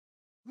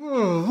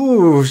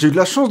J'ai eu de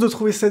la chance de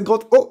trouver cette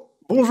grotte. Oh,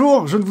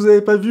 bonjour, je ne vous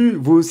avais pas vu.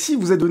 Vous aussi,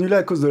 vous êtes venu là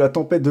à cause de la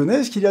tempête de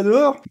neige qu'il y a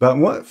dehors? Bah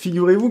moi,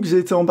 figurez-vous que j'ai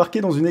été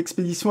embarqué dans une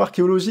expédition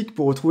archéologique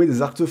pour retrouver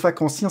des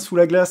artefacts anciens sous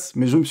la glace.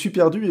 Mais je me suis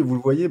perdu et vous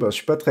le voyez, bah, je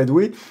suis pas très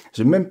doué.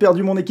 J'ai même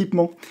perdu mon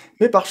équipement.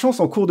 Mais par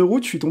chance, en cours de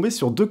route, je suis tombé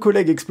sur deux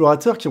collègues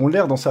explorateurs qui ont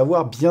l'air d'en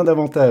savoir bien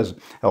davantage.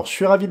 Alors je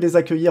suis ravi de les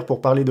accueillir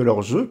pour parler de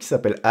leur jeu qui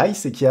s'appelle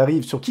Ice et qui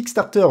arrive sur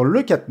Kickstarter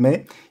le 4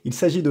 mai. Il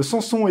s'agit de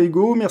Samson et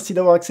Hugo. Merci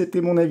d'avoir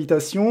accepté mon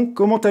invitation.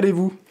 Comment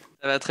allez-vous?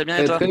 Ça va très bien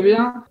et Très toi? très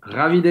bien,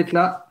 ravi d'être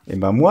là. Et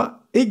ben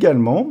moi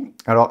également.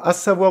 Alors à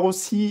savoir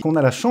aussi qu'on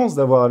a la chance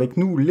d'avoir avec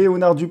nous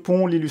Léonard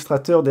Dupont,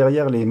 l'illustrateur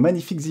derrière les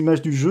magnifiques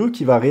images du jeu,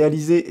 qui va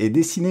réaliser et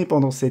dessiner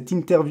pendant cette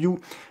interview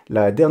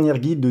la dernière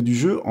guilde du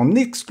jeu en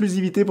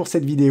exclusivité pour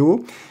cette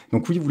vidéo.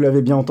 Donc oui, vous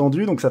l'avez bien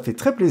entendu, donc ça fait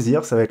très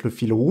plaisir, ça va être le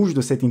fil rouge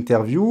de cette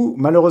interview.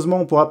 Malheureusement,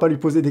 on ne pourra pas lui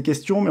poser des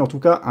questions, mais en tout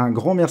cas, un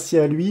grand merci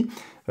à lui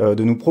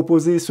de nous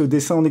proposer ce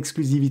dessin en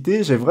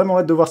exclusivité. J'ai vraiment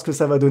hâte de voir ce que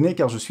ça va donner,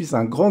 car je suis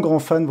un grand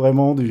fan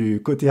vraiment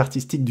du côté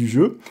artistique du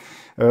jeu.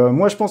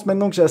 Moi, je pense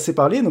maintenant que j'ai assez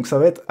parlé, donc ça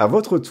va être à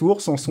votre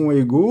tour, Samson et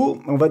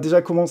Hugo. On va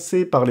déjà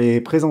commencer par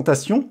les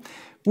présentations.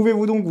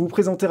 Pouvez-vous donc vous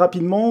présenter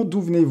rapidement?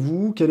 D'où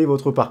venez-vous? Quel est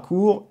votre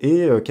parcours?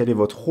 Et quel est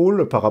votre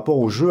rôle par rapport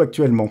au jeu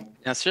actuellement?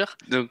 Bien sûr.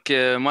 Donc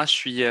moi je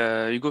suis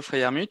Hugo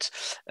Freyermuth,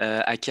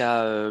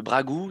 aka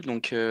Bragou.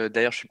 Donc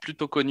d'ailleurs je suis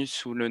plutôt connu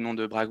sous le nom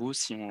de Bragou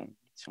si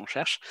on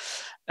cherche.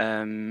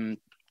 Je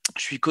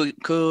suis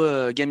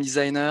game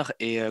designer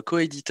et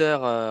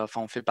co-éditeur.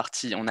 Enfin on fait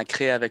partie. On a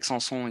créé avec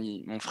Samson,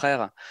 mon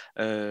frère,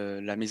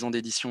 la maison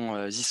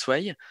d'édition This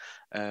Way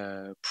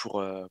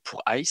pour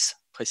Ice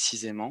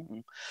précisément.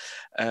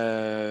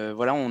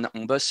 Voilà,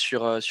 on bosse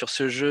sur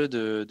ce jeu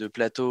de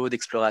plateau,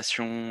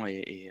 d'exploration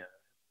et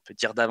on peut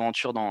dire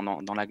d'aventure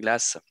dans la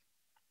glace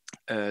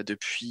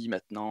depuis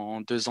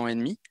maintenant 2 ans et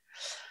demi.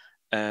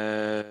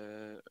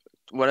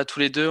 Voilà, tous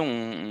les deux,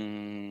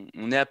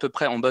 on est à peu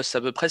près, on bosse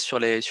à peu près sur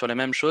les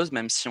mêmes choses,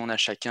 même si on a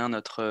chacun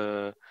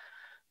notre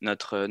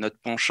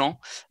penchant,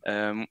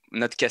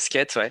 notre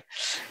casquette, ouais.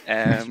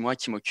 Moi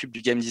qui m'occupe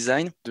du game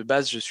design. De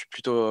base, je suis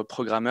plutôt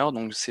programmeur,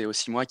 donc c'est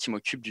aussi moi qui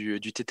m'occupe du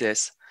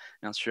TTS,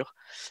 bien sûr.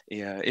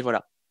 Et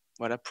voilà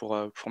pour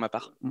ma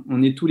part.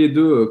 On est tous les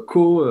deux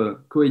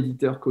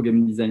co-éditeurs,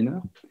 co-game designers.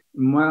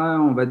 Moi,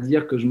 on va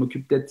dire que je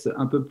m'occupe peut-être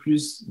un peu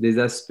plus des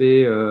aspects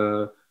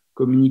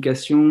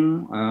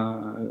communication,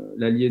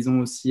 la liaison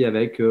aussi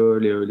avec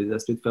les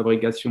aspects de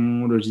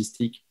fabrication,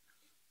 logistique,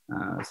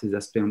 ces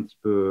aspects un petit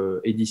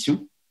peu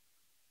édition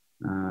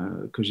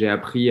que j'ai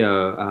appris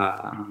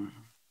à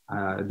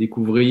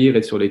découvrir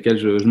et sur lesquels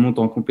je monte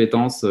en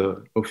compétences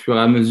au fur et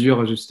à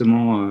mesure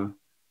justement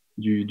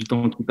du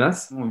temps qui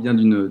passe. On vient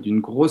d'une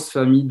grosse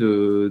famille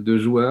de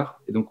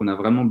joueurs et donc on a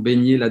vraiment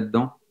baigné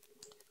là-dedans.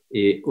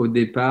 Et au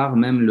départ,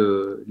 même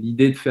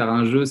l'idée de faire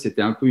un jeu,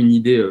 c'était un peu une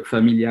idée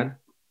familiale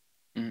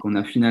qu'on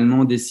a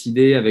finalement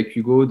décidé avec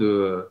Hugo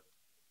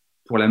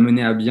pour la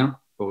mener à bien,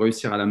 pour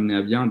réussir à la mener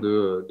à bien,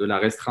 de la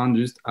restreindre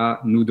juste à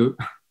nous deux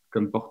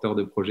comme porteurs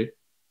de projet.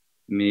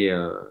 Mais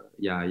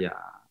il y a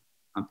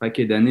un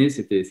paquet d'années,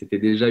 c'était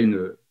déjà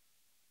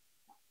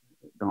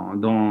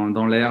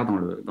dans l'air,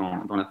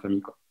 dans la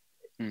famille, quoi.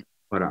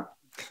 Voilà.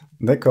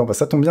 D'accord, bah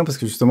ça tombe bien parce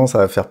que justement ça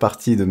va faire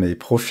partie de mes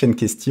prochaines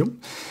questions.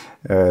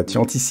 Tu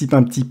anticipes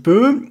un petit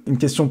peu. Une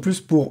question plus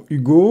pour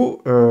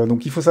Hugo.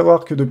 Donc il faut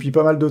savoir que depuis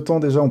pas mal de temps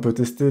déjà on peut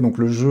tester donc,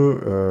 le jeu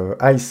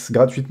Ice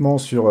gratuitement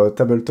sur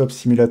Tabletop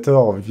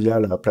Simulator via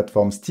la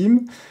plateforme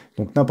Steam.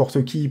 Donc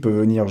n'importe qui peut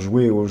venir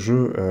jouer au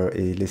jeu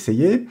et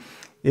l'essayer.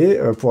 Et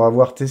pour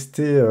avoir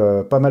testé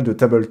pas mal de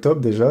tabletop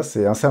déjà,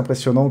 c'est assez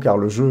impressionnant car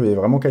le jeu est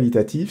vraiment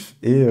qualitatif.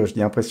 Et je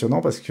dis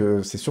impressionnant parce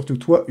que c'est surtout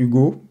toi,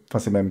 Hugo, enfin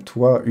c'est même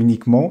toi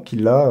uniquement, qui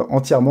l'a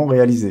entièrement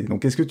réalisé.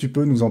 Donc est-ce que tu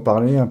peux nous en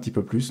parler un petit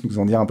peu plus, nous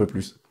en dire un peu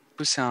plus?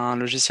 C'est un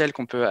logiciel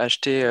qu'on peut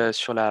acheter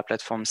sur la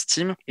plateforme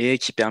Steam et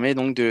qui permet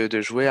donc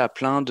de jouer à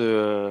plein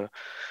de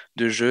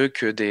jeux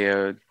que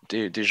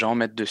des gens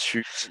mettent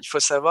dessus. Il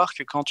faut savoir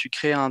que quand tu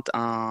crées un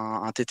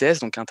TTS,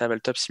 donc un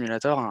Tabletop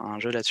Simulator, un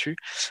jeu là-dessus,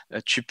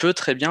 tu peux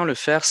très bien le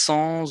faire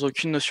sans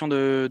aucune notion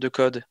de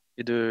code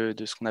et de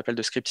ce qu'on appelle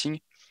de scripting.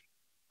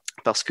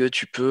 Parce que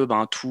tu peux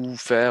tout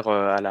faire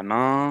à la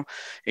main,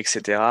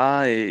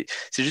 etc. Et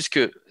c'est juste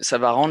que ça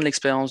va rendre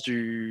l'expérience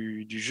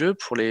du jeu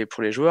pour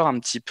les joueurs un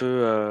petit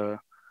peu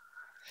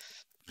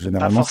pas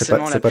Généralement,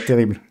 forcément c'est la pas plus.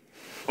 terrible.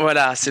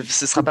 Voilà, ce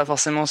sera pas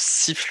forcément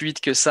si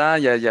fluide que ça.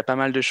 Il y a pas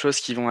mal de choses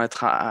qui vont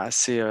être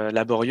assez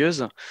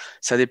laborieuses.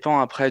 Ça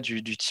dépend après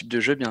du type de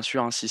jeu, bien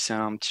sûr, hein. Si c'est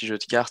un petit jeu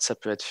de cartes, ça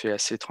peut être fait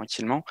assez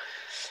tranquillement.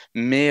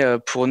 Mais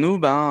pour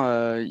nous,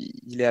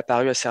 il est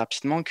apparu assez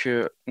rapidement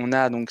que on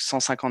a donc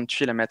 150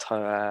 tuiles à mettre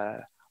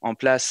en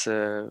place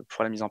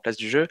pour la mise en place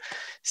du jeu.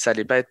 Ça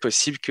n'allait pas être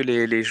possible que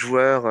les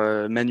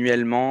joueurs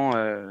manuellement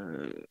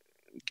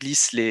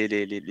glissent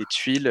les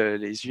tuiles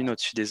les unes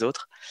au-dessus des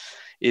autres.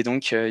 Et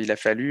donc, il a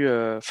fallu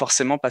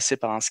forcément passer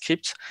par un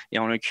script. Et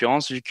en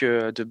l'occurrence, vu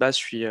que de base,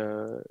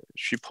 je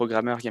suis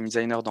programmeur, game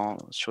designer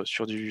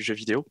sur du jeu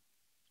vidéo,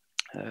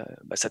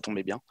 ça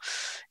tombait bien.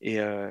 Et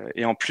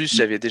en plus,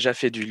 j'avais déjà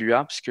fait du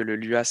Lua, puisque le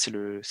Lua, c'est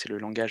le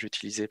langage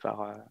utilisé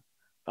par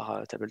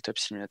Tabletop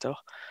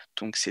Simulator.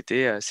 Donc,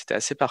 c'était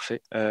assez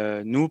parfait.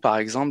 Nous, par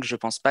exemple, je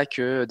pense pas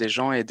que des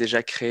gens aient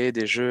déjà créé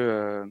des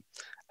jeux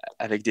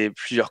avec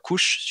plusieurs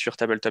couches sur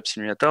Tabletop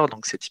Simulator.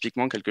 Donc, c'est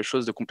typiquement quelque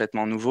chose de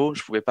complètement nouveau.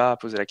 Je pouvais pas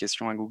poser la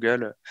question à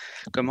Google,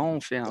 comment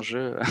on fait un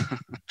jeu?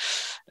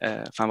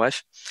 Enfin,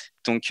 bref.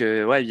 Donc,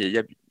 ouais, il y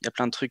a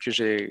plein de trucs que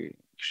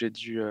j'ai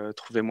dû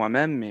trouver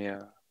moi-même, mais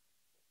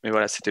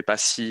voilà, c'était pas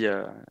si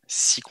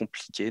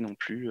compliqué non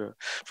plus.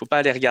 Faut pas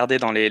aller regarder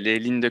dans les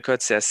lignes de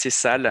code, c'est assez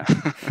sale.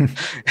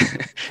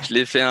 Je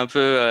l'ai fait un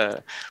peu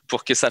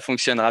pour que ça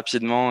fonctionne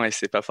rapidement et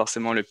c'est pas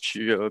forcément le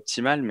plus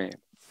optimal, mais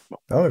bon.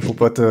 Ah ouais, faut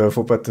pas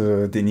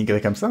te dénigrer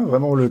comme ça.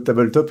 Vraiment, le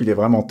tabletop, il est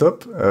vraiment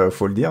top.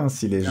 Faut le dire, hein.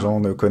 Si les gens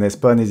ne connaissent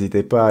pas,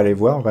 n'hésitez pas à aller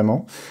voir,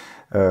 vraiment.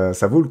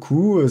 Ça vaut le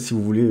coup si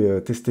vous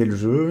voulez tester le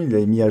jeu. Il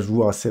est mis à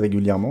jour assez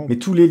régulièrement. Mais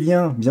tous les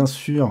liens, bien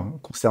sûr,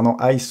 concernant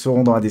Ice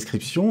seront dans la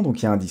description.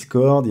 Donc il y a un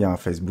Discord, il y a un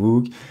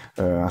Facebook,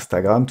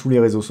 Instagram. Tous les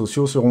réseaux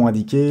sociaux seront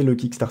indiqués, le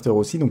Kickstarter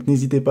aussi. Donc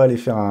n'hésitez pas à aller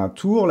faire un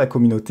tour. La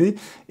communauté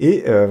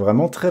est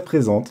vraiment très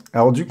présente.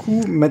 Alors du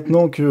coup,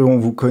 maintenant qu'on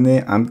vous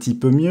connaît un petit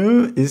peu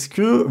mieux, est-ce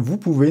que vous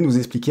pouvez nous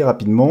expliquer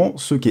rapidement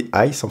ce qu'est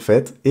Ice en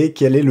fait et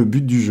quel est le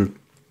but du jeu?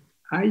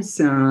 Partez,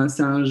 c'est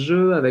un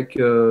jeu avec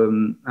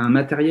un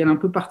matériel un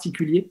peu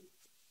particulier.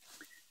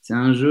 C'est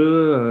un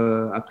jeu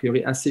a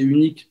priori assez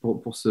unique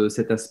pour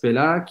cet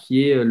aspect-là,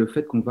 qui est le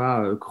fait qu'on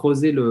va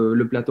creuser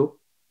le plateau.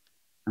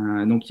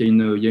 Donc il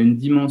y a une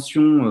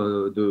dimension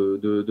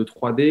de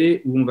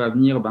 3D où on va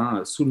venir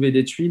soulever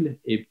des tuiles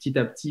et petit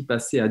à petit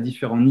passer à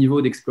différents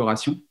niveaux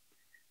d'exploration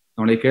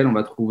dans lesquels on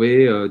va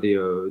trouver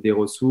des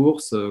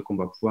ressources qu'on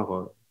va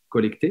pouvoir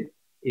collecter.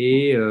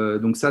 Et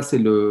donc ça,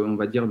 c'est on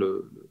va dire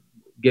le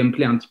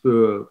gameplay un petit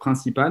peu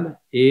principal,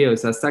 et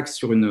ça s'axe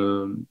sur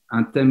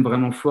un thème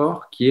vraiment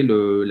fort qui est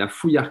la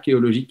fouille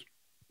archéologique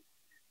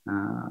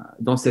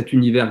dans cet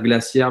univers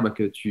glaciaire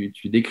que tu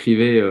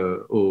décrivais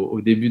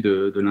au début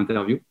de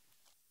l'interview.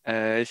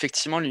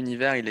 Effectivement,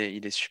 l'univers, il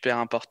est super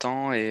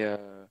important et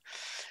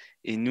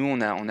nous,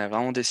 on a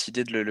vraiment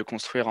décidé de le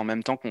construire en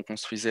même temps qu'on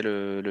construisait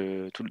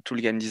tout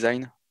le game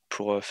design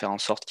pour faire en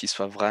sorte qu'il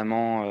soit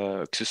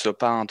vraiment, que ce soit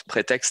pas un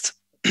prétexte,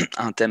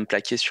 un thème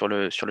plaqué sur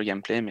le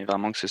gameplay, mais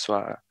vraiment que ce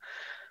soit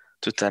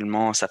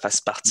totalement, ça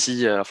fasse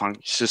partie, enfin,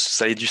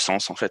 ça ait du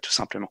sens en fait, tout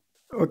simplement.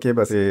 Ok,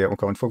 bah c'est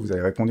encore une fois, vous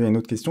avez répondu à une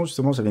autre question.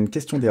 Justement, j'avais une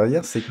question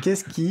derrière, c'est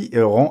qu'est-ce qui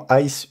rend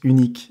Ice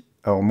unique?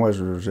 Alors moi,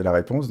 j'ai la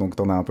réponse, donc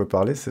t'en as un peu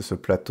parlé, c'est ce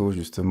plateau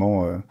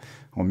justement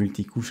en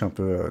multicouche un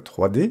peu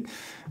 3D.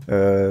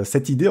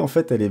 Cette idée, en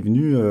fait, elle est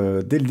venue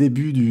dès le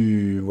début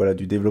du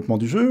développement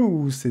du jeu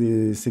ou c'est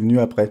venu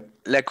après?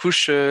 La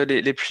couche,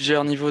 les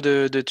plusieurs niveaux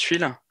de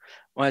tuiles,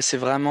 ouais, c'est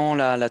vraiment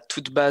la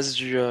toute base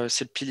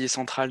c'est le pilier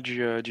central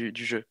du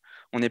jeu.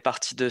 On est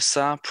parti de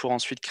ça pour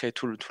ensuite créer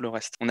tout le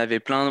reste. On avait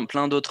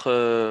plein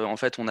d'autres. En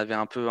fait, on avait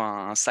un peu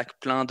un sac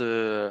plein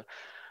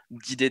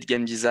d'idées de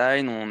game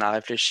design. On a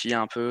réfléchi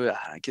un peu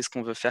à qu'est-ce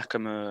qu'on veut faire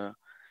comme.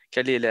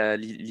 Quelle est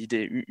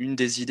l'idée, une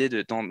des idées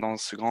dans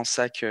ce grand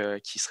sac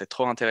qui serait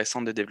trop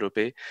intéressante de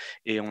développer.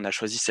 Et on a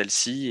choisi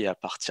celle-ci. Et à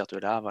partir de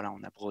là, voilà,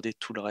 on a brodé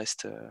tout le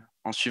reste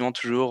en suivant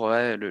toujours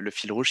ouais, le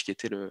fil rouge qui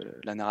était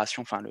la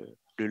narration, enfin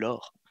le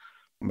lore.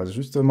 Bah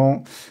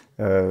justement,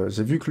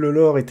 j'ai vu que le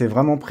lore était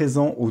vraiment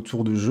présent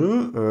autour du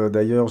jeu.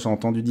 D'ailleurs, j'ai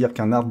entendu dire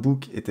qu'un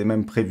artbook était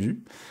même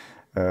prévu.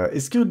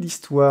 Est-ce que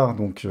l'histoire,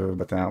 donc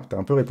t'as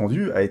un peu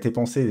répondu, a été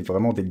pensée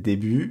vraiment dès le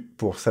début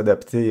pour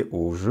s'adapter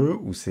au jeu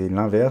ou c'est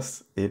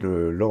l'inverse et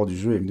le lore du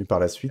jeu est venu par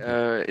la suite?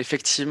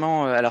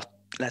 Effectivement, alors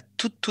la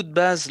toute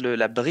base,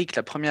 la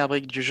première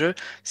brique du jeu,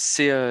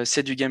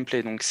 c'est du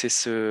gameplay. Donc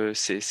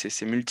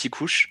c'est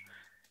multicouches.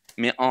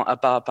 Mais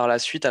par la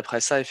suite,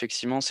 après ça,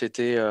 effectivement,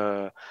 c'était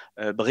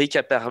brique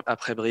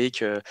après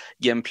brique,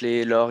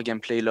 gameplay,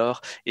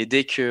 lore. Et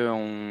dès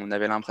qu'on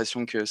avait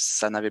l'impression que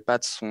ça n'avait pas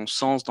de son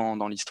sens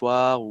dans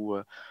l'histoire,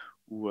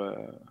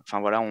 enfin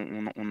voilà,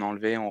 on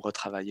enlevait, on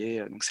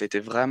retravaillait. Donc ça a été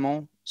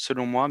vraiment,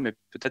 selon moi, mais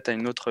peut-être à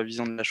une autre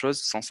vision de la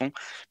chose, Samson,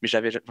 mais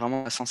j'avais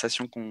vraiment la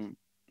sensation qu'on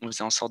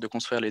faisait en sorte de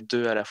construire les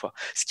deux à la fois.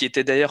 Ce qui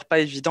était d'ailleurs pas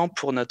évident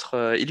pour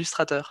notre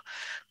illustrateur,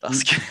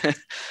 parce que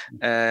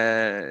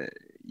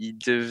il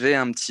devait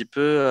un petit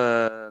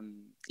peu.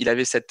 Il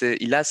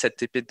a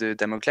cette épée de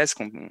Damoclès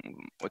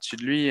au-dessus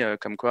de lui,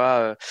 comme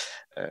quoi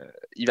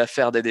il va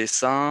faire des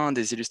dessins,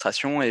 des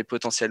illustrations, et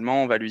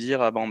potentiellement on va lui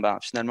dire ah bon, ben,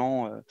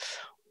 finalement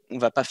on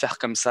va pas faire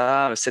comme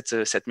ça,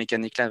 cette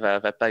mécanique-là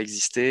va pas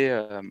exister,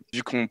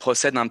 vu qu'on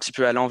procède un petit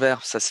peu à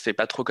l'envers. Ça se fait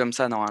pas trop comme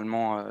ça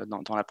normalement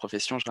dans la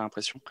profession, j'ai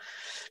l'impression.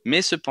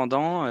 Mais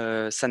cependant,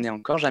 ça n'est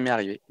encore jamais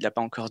arrivé. Il n'a pas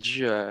encore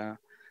dû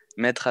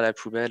mettre à la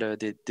poubelle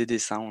des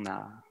dessins. On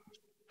a,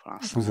 pour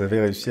l'instant, Vous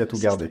avez réussi à tout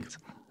c'est garder. strict.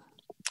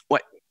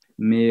 Ouais.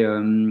 Mais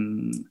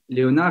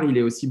Léonard, il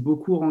est aussi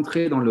beaucoup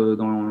rentré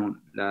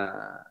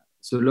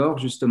ce lore,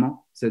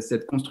 justement,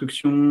 cette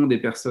construction des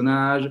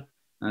personnages,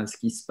 ce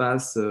qui se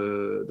passe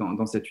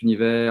dans cet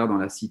univers, dans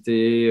la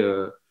cité,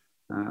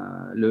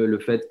 le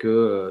fait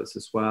que ce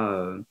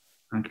soit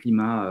un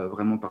climat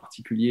vraiment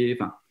particulier.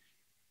 Enfin,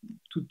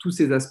 tous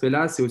ces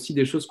aspects-là, c'est aussi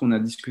des choses qu'on a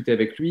discuté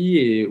avec lui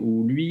et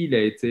où lui, il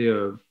a été,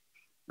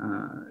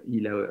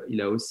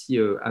 il a aussi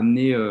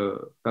amené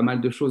pas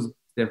mal de choses.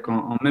 C'est-à-dire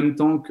qu'en même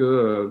temps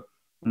que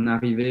on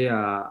arrivait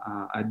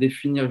à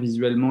définir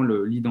visuellement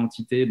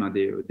l'identité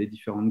des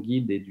différentes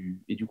guildes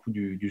et du coup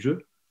du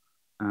jeu,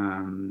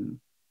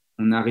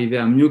 on arrivait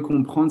à mieux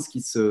comprendre ce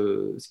qui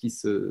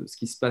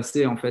se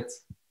passait en fait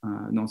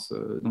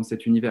dans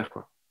cet univers,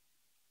 quoi.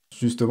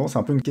 Justement, c'est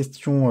un peu une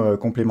question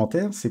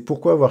complémentaire. C'est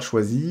pourquoi avoir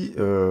choisi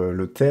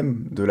le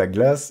thème de la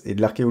glace et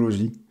de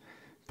l'archéologie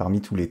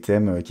parmi tous les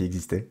thèmes qui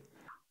existaient?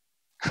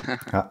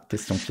 Ah,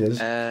 question piège.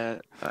 Ouais.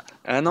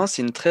 Ah non,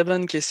 c'est une très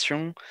bonne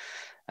question.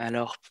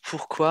 Alors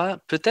pourquoi?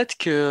 Peut-être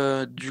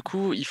que du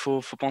coup,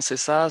 faut penser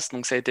ça.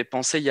 Donc ça a été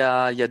pensé il y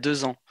a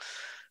 2 ans.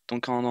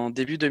 Donc en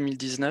début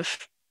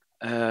 2019.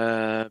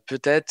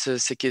 Peut-être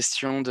ces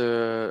questions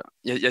de.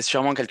 Il y a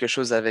sûrement quelque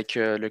chose avec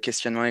le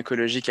questionnement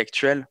écologique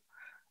actuel.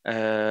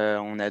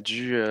 On a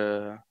dû,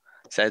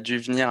 ça a dû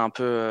venir un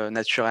peu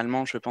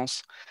naturellement, je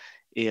pense.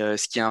 Et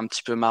ce qui est un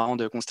petit peu marrant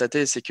de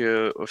constater, c'est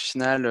que au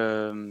final,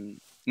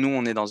 nous,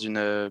 on est dans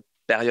une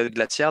période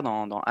glaciaire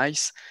dans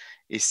Ice,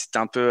 et c'est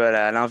un peu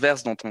à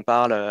l'inverse dont on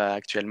parle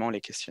actuellement, les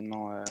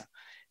questionnements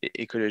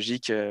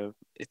écologiques,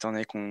 étant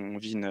donné qu'on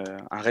vit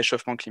un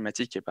réchauffement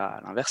climatique et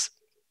pas l'inverse.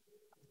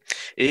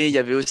 Et il y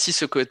avait aussi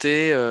ce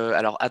côté,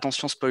 alors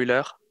attention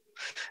spoiler,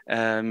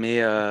 mais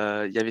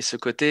il y avait ce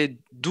côté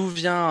d'où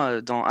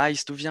vient dans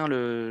Ice, d'où vient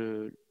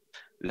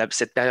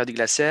cette période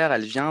glaciaire.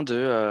 Elle vient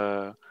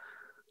de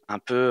un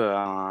peu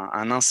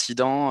un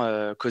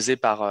incident causé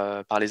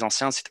par les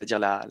anciens, c'est-à-dire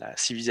la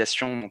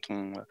civilisation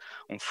dont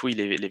on fouille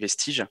les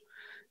vestiges.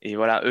 Et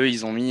voilà, eux,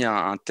 ils ont mis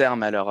un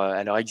terme à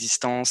leur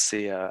existence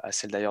et à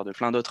celle d'ailleurs de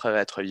plein d'autres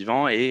êtres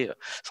vivants, et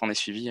s'en est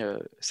suivi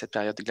cette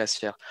période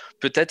glaciaire.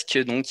 Peut-être que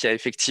donc il y a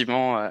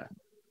effectivement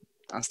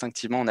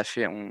instinctivement on a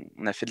fait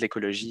de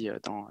l'écologie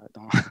dans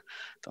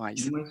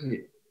Ice. Moi,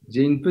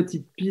 j'ai une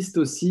petite piste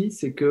aussi,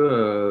 c'est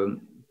que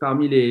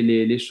parmi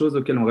les choses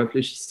auxquelles on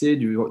réfléchissait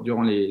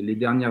durant les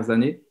dernières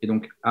années, et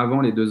donc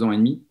avant les 2 ans et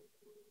demi,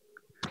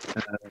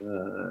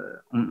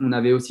 on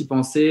avait aussi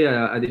pensé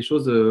à des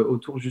choses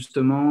autour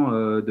justement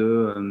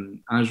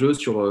un jeu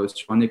sur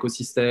un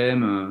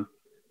écosystème.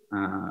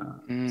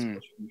 Je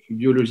suis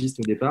biologiste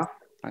au départ.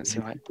 Ouais, c'est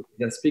vrai.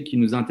 Des aspects qui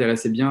nous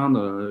intéressaient bien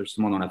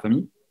justement dans la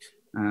famille.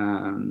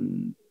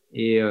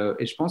 Et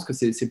je pense que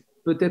c'est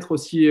peut-être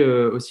aussi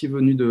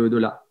venu de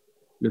là.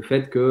 Le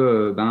fait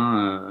que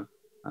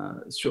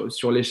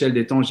sur l'échelle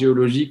des temps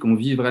géologiques, on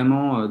vit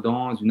vraiment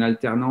dans une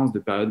alternance de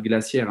périodes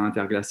glaciaires à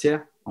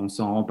interglaciaires. On ne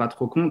s'en rend pas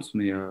trop compte,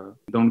 mais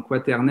dans le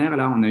quaternaire,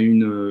 là, on a eu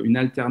une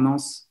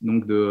alternance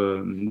donc,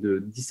 de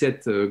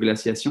 17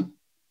 glaciations.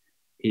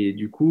 Et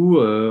du coup,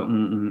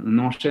 on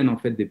enchaîne en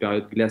fait des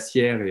périodes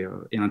glaciaires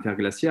et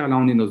interglaciaires. Là,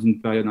 on est dans une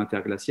période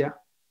interglaciaire,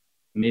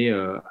 mais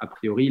a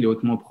priori, il est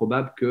hautement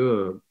probable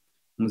que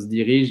on se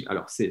dirige,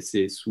 alors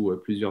c'est sous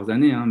plusieurs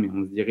années, hein, mais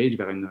on se dirige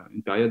vers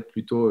une période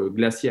plutôt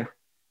glaciaire,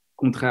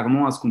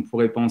 contrairement à ce qu'on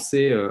pourrait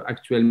penser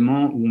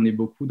actuellement, où on est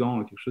beaucoup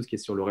dans quelque chose qui est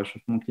sur le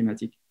réchauffement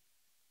climatique.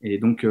 Et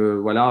donc,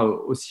 voilà,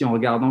 aussi en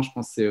regardant, je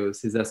pense,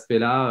 ces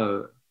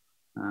aspects-là,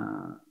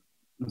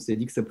 on s'est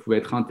dit que ça pouvait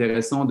être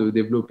intéressant de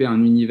développer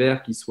un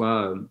univers qui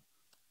soit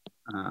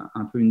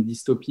un peu une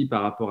dystopie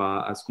par rapport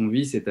à ce qu'on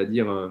vit,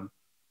 c'est-à-dire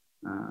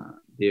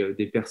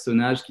des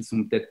personnages qui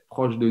sont peut-être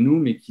proches de nous,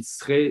 mais qui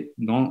seraient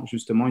dans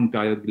justement une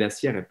période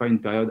glaciaire et pas une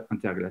période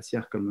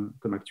interglaciaire comme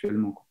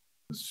actuellement, quoi.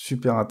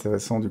 Super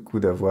intéressant du coup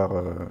d'avoir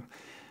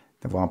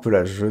un peu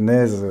la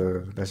genèse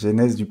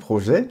du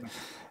projet.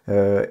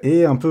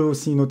 Et un peu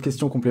aussi une autre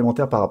question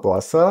complémentaire par rapport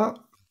à ça,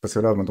 parce que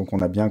là, donc, on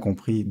a bien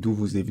compris d'où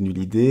vous est venue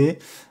l'idée,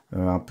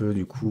 un peu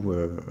du coup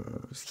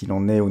ce qu'il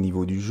en est au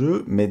niveau du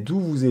jeu, mais d'où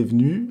vous est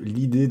venue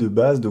l'idée de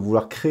base de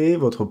vouloir créer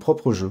votre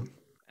propre jeu,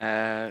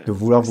 de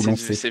vouloir vous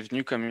lancer. C'est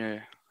venu comme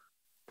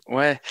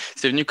ouais,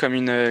 c'est venu comme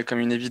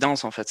une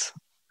évidence en fait.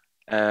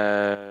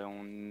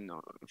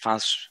 Enfin,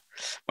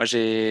 moi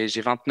j'ai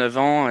 29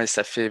 ans et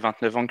ça fait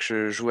 29 ans que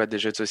je joue à des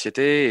jeux de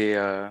société, et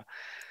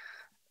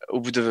au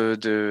bout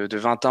de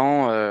 20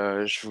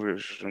 ans,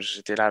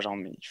 j'étais là, genre,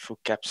 mais il faut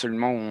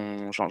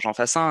qu'absolument j'en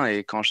fasse un.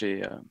 Et quand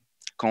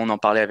on en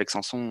parlait avec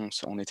Samson,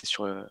 on était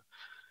sur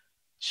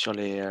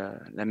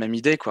la même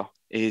idée, quoi.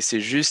 Et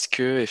c'est juste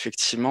que,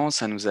 effectivement,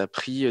 ça nous a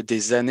pris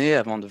des années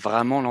avant de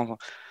vraiment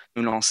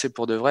nous lancer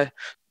pour de vrai.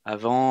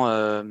 Avant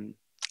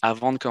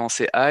de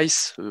commencer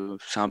Ice,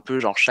 c'est un peu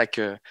genre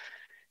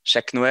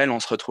chaque Noël,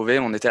 on se retrouvait,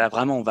 on était là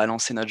vraiment, on va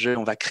lancer notre jeu,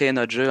 on va créer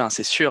notre jeu, hein,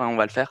 c'est sûr, hein, on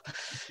va le faire.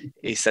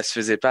 Et ça se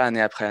faisait pas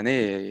année après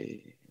année.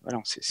 Et voilà,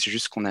 c'est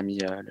juste qu'on a mis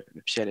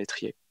le pied à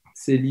l'étrier.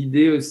 C'est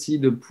l'idée aussi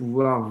de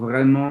pouvoir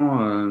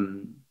vraiment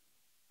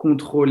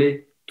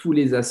contrôler tous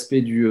les aspects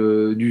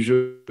du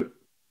jeu.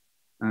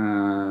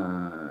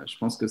 Je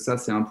pense que ça,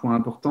 c'est un point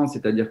important,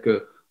 c'est-à-dire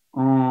que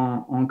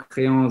en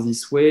créant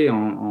This Way,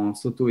 en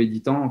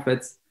s'auto-éditant, en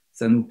fait,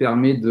 ça nous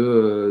permet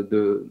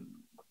de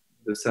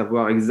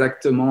savoir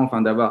exactement,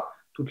 enfin, d'avoir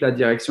toute la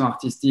direction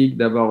artistique,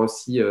 d'avoir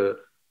aussi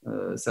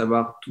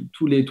savoir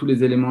tous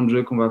les éléments de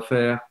jeu qu'on va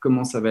faire,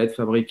 comment ça va être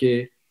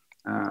fabriqué.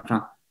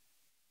 Enfin,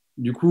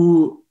 du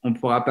coup, on ne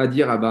pourra pas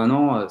dire, ah ben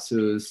non,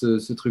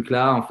 ce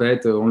truc-là, en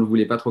fait, on ne le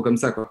voulait pas trop comme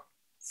ça, quoi.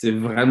 C'est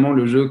vraiment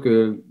le jeu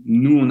que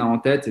nous, on a en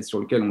tête et sur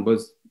lequel on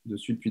bosse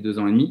dessus depuis 2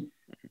 ans et demi.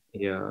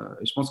 Et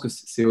je pense que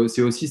c'est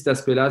aussi cet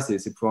aspect-là,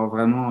 c'est pouvoir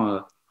vraiment...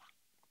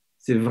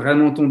 c'est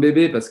vraiment ton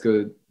bébé parce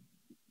que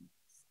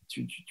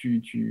tu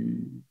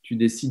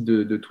décides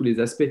de tous les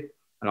aspects.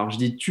 Alors, je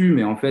dis tu,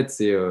 mais en fait,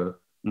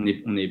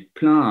 on est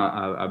plein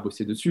à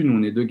bosser dessus. Nous,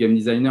 on est 2 game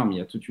designers, mais il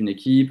y a toute une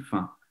équipe.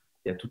 Enfin,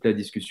 il y a toute la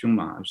discussion,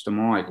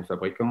 justement, avec les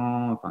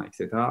fabricants, enfin,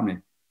 etc. Mais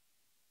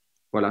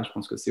voilà, je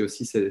pense que c'est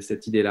aussi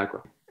cette idée-là,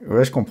 quoi.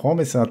 Ouais, je comprends,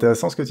 mais c'est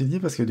intéressant ce que tu dis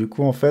parce que du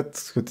coup, en fait,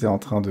 ce que tu es en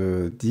train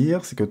de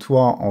dire, c'est que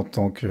toi, en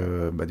tant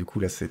que, bah, du coup,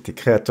 là, t'es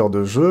créateur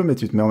de jeu, mais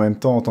tu te mets en même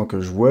temps en tant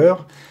que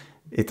joueur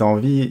et tu as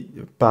envie,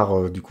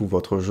 par, du coup,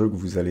 votre jeu que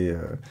vous allez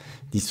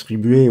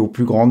distribuer au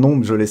plus grand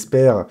nombre, je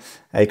l'espère,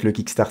 avec le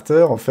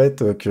Kickstarter, en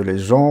fait, que les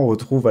gens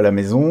retrouvent à la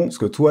maison ce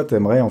que toi,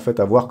 t'aimerais, en fait,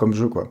 avoir comme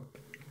jeu, quoi.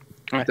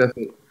 Ouais. Tout à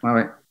fait. Ouais,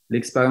 ouais.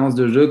 L'expérience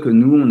de jeu que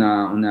nous, on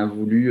a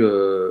voulu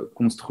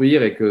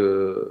construire et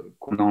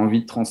qu'on a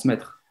envie de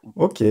transmettre.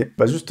 Ok,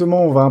 bah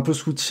justement, on va un peu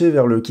switcher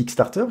vers le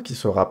Kickstarter qui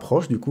se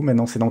rapproche, du coup,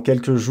 maintenant c'est dans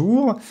quelques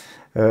jours.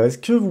 Est-ce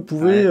que vous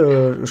pouvez,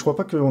 Ouais. je crois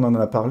pas qu'on en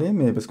a parlé,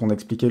 mais parce qu'on a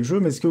expliqué le jeu,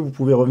 mais est-ce que vous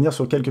pouvez revenir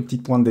sur quelques petits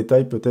points de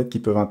détail peut-être qui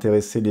peuvent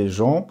intéresser les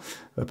gens?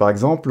 Par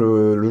exemple,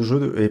 le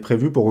jeu est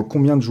prévu pour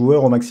combien de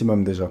joueurs au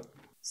maximum déjà?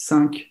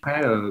 5.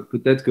 Après,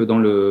 peut-être que dans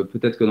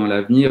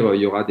l'avenir,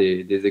 il y aura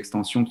des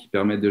extensions qui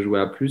permettent de jouer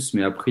à plus,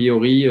 mais a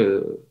priori,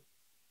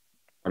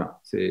 voilà,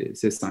 c'est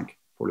 5.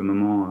 Pour le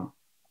moment,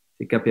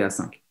 c'est capé à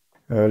 5.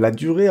 La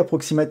durée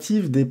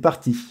approximative des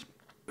parties.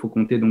 Il faut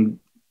compter donc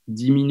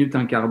 10 minutes,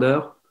 un quart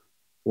d'heure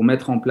pour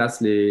mettre en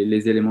place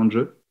les éléments de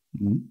jeu.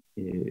 Mhm.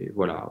 Et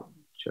voilà,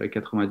 je dirais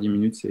 90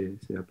 minutes,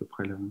 c'est à peu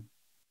près là.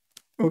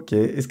 Ok,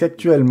 est-ce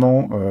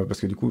qu'actuellement,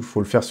 parce que du coup il faut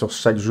le faire sur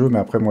chaque jeu, mais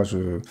après moi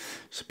je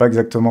sais pas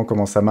exactement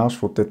comment ça marche, il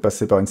faut peut-être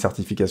passer par une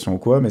certification ou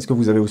quoi, mais est-ce que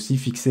vous avez aussi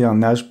fixé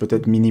un âge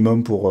peut-être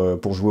minimum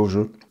pour jouer au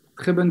jeu?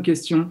 Très bonne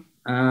question.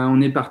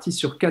 On est parti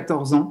sur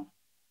 14 ans.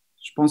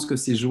 Je pense que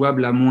c'est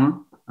jouable à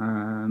moins.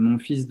 Mon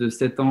fils de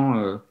 7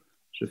 ans,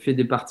 je fais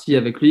des parties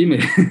avec lui, mais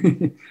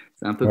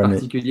c'est un peu Ouais, mais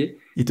particulier.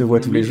 il te Donc, voit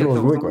tous les jours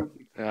jouer, quoi.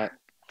 Ouais.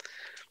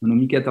 On a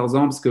mis 14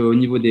 ans parce qu'au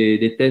niveau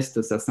des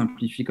tests, ça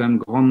simplifie quand même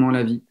grandement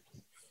la vie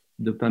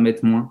de ne pas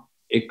mettre moins.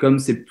 Et comme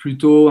c'est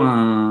plutôt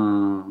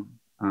un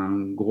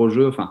gros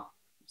jeu, enfin,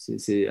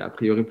 c'est a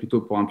priori plutôt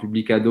pour un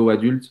public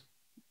ado-adulte,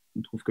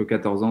 on trouve que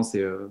 14 ans,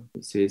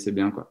 c'est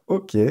bien, quoi.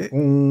 Ok,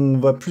 on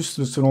va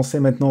plus se lancer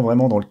maintenant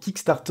vraiment dans le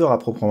Kickstarter à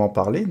proprement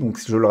parler. Donc,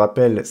 je le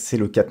rappelle, c'est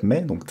le 4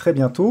 mai, donc très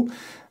bientôt.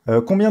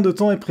 Combien de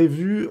temps est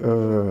prévu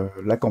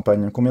la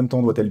campagne? Combien de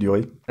temps doit-elle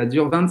durer? Ça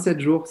dure 27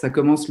 jours, ça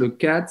commence le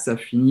 4, ça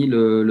finit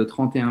le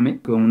 31 mai.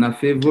 On a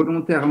fait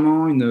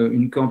volontairement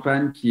une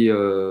campagne qui,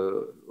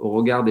 au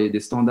regard des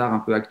standards un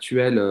peu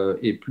actuels,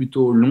 est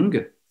plutôt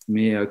longue.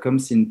 Mais comme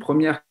c'est une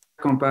première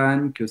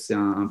campagne, que c'est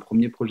un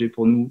premier projet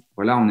pour nous,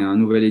 voilà, on est un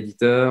nouvel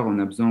éditeur, on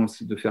a besoin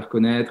aussi de faire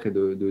connaître et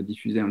de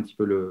diffuser un petit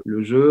peu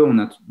le jeu.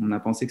 On a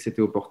pensé que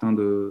c'était opportun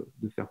de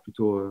faire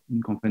plutôt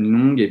une campagne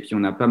longue. Et puis,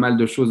 on a pas mal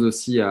de choses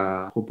aussi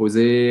à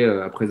proposer,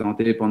 à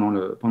présenter pendant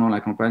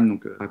la campagne.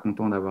 Donc, très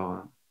content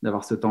d'avoir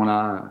ce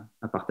temps-là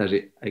à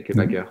partager avec les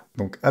backers.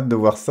 Donc, hâte de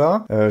voir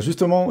ça.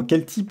 Justement,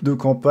 quel type de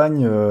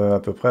campagne à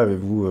peu près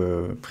avez-vous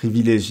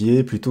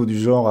privilégié? Plutôt du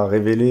genre à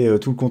révéler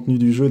tout le contenu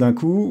du jeu d'un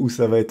coup, ou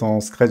ça va être en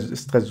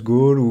stretch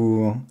goal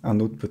ou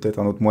peut-être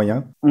un autre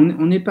moyen?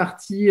 On est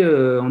parti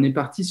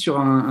sur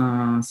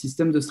un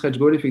système de stretch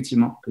goal,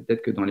 effectivement.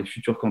 Peut-être que dans les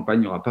futures campagnes,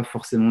 il n'y aura pas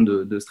forcément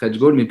de stretch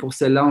goal, mais pour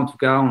celle-là, en tout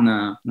cas,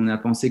 on a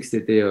pensé que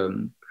c'était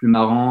plus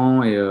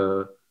marrant et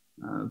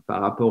par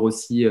rapport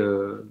aussi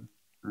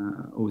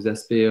aux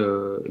aspects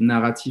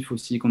narratifs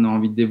aussi qu'on a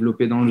envie de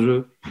développer dans le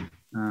jeu.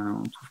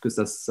 On trouve que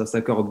ça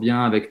s'accorde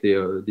bien avec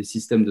des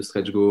systèmes de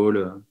stretch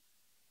goal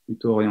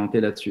plutôt orientés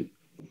là-dessus.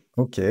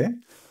 Ok.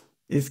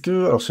 Est-ce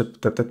que, alors tu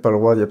n'as peut-être pas le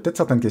droit, il y a peut-être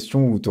certaines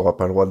questions où tu n'auras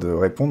pas le droit de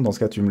répondre, dans ce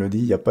cas tu me le dis,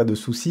 il n'y a pas de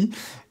souci.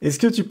 Est-ce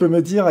que tu peux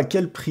me dire à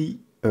quel prix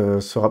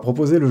sera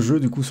proposé le jeu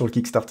du coup sur le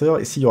Kickstarter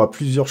et s'il y aura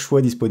plusieurs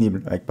choix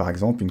disponibles, avec par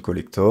exemple une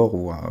collector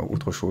ou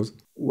autre chose?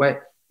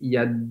 Ouais, il y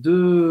a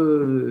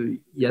deux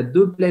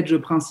pledges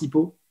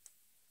principaux,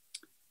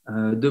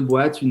 2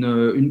 boîtes,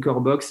 une core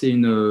box et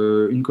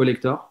une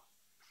collector.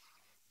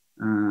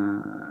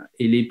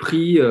 Et les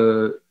prix,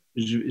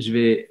 je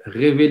vais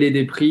révéler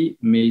des prix,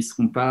 mais ils ne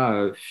seront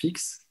pas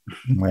fixes.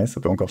 Ouais, ça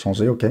peut encore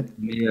changer, ok.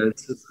 Mais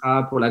ce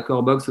sera pour la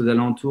core box aux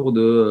alentours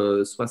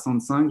de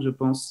 65, je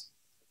pense,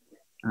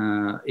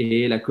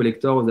 et la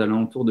collector aux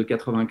alentours de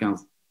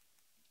 95. Ok.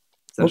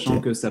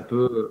 Sachant que ça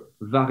peut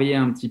varier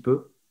un petit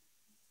peu,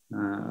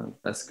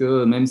 parce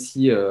que même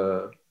si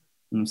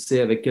on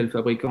sait avec quel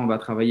fabricant on va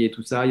travailler et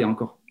tout ça, il y a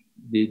encore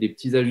des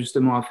petits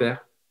ajustements à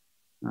faire.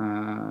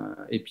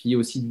 Et puis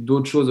aussi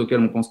d'autres choses auxquelles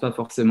on ne pense pas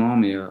forcément,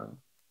 mais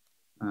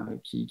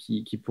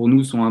qui pour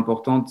nous sont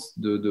importantes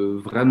de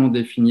vraiment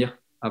définir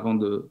avant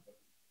de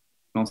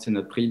lancer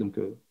notre prix. Donc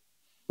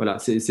voilà,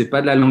 c'est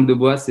pas de la langue de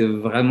bois, c'est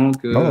vraiment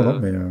que Non,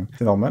 mais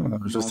c'est normal.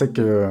 Je dans- sais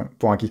que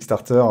pour un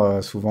Kickstarter,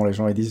 souvent les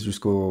gens ils disent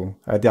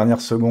à la dernière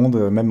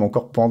seconde, même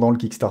encore pendant le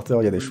Kickstarter,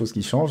 il y a des choses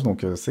qui changent,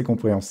 donc c'est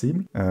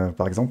compréhensible.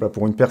 Par exemple, là,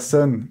 pour une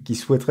personne qui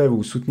souhaiterait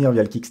vous soutenir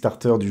via le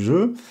Kickstarter du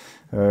jeu,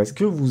 est-ce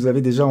que vous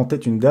avez déjà en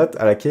tête une date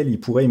à laquelle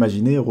il pourrait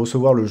imaginer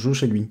recevoir le jeu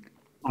chez lui?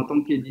 en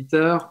tant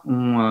qu'éditeur,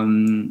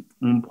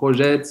 on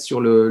projette sur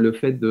le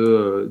fait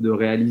de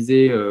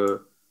réaliser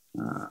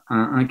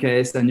un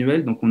KS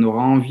annuel. Donc, on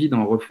aura envie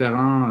d'en refaire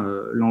un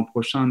l'an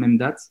prochain, même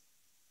date.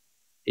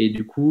 Et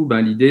du coup,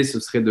 ben, l'idée, ce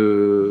serait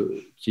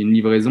qu'il y ait une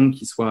livraison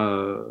qui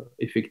soit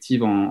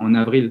effective en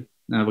avril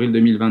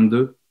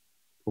 2022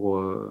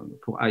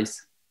 pour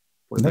Ice,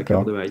 pour les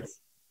backers D'accord. de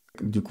Ice.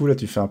 Du coup, là,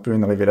 tu fais un peu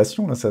une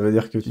révélation. Là, ça veut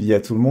dire que tu dis à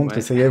tout le monde que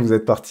Ouais, ça y est, vous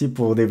êtes parti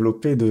pour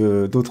développer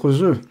d'autres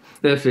jeux.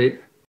 tout à fait.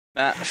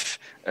 Bah,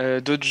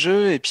 d'autres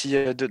jeux et puis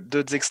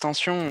d'autres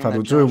extensions, on Enfin, a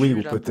d'autres jeux, bien oui, vu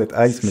ou là. peut-être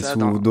C'est Ice, mais ça,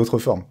 sous d'autres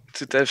formes.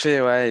 tout à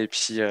fait, ouais. Et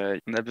puis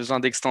on a besoin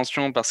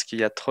d'extensions parce qu'il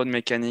y a trop de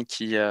mécaniques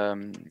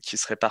qui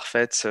seraient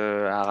parfaites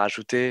à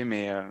rajouter,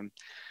 mais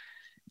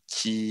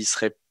qui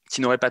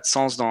n'auraient pas de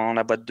sens dans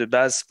la boîte de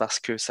base parce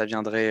que ça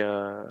viendrait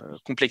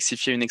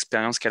complexifier une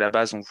expérience qu'à la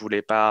base on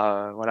voulait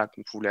pas, voilà,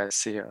 qu'on voulait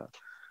assez,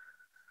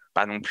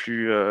 pas non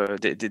plus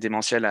des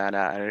démentiels à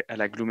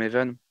la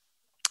Gloomhaven.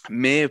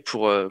 Mais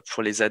pour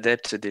les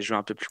adeptes des jeux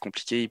un peu plus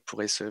compliqués, ils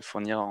pourraient se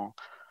fournir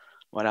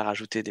voilà,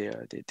 rajouter des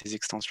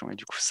extensions. Et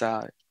du coup,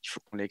 ça, il faut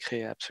qu'on les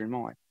crée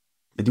absolument. Ouais.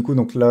 Et du coup,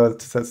 donc là,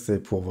 ça,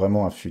 c'est pour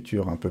vraiment un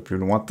futur un peu plus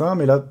lointain.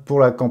 Mais là, pour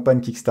la campagne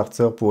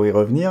Kickstarter, pour y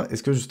revenir,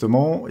 est-ce que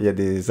justement, il y a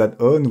des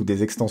add-ons ou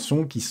des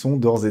extensions qui sont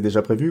d'ores et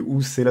déjà prévues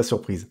ou c'est la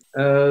surprise?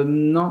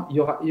 Non, il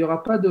y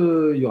aura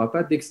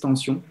pas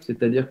d'extension.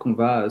 C'est-à-dire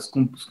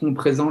ce qu'on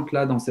présente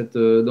là dans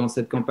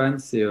cette campagne,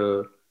 c'est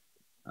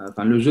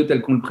enfin, le jeu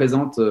tel qu'on le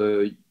présente,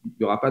 il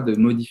n'y aura pas de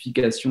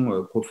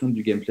modification profonde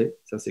du gameplay,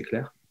 ça c'est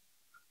clair.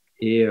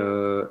 Et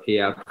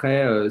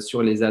après,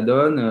 sur les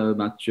add-ons,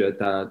 ben,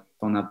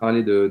 t'en as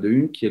parlé de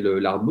une qui est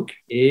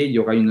l'artbook. Et il y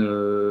aura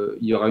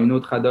une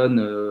autre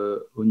add-on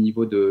au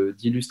niveau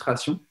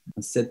d'illustration,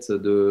 un set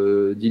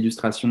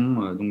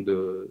d'illustration donc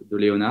de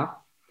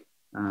Léonard.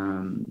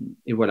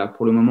 Et voilà,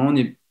 pour le moment, on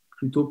est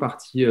plutôt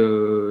parti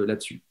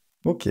là-dessus.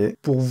 Ok.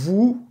 Pour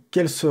vous,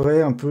 quel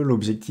serait un peu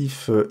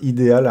l'objectif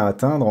idéal à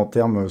atteindre en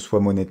termes soit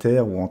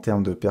monétaires ou en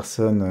termes de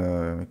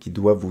personnes qui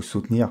doivent vous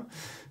soutenir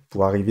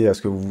pour arriver à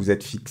ce que vous vous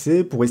êtes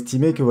fixé, pour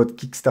estimer que votre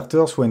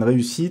Kickstarter soit une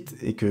réussite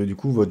et que du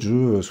coup votre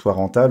jeu soit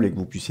rentable et que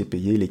vous puissiez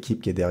payer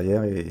l'équipe qui est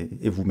derrière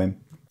et vous-même?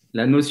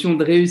 La notion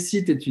de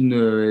réussite est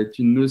une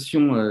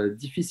notion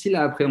difficile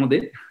à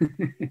appréhender.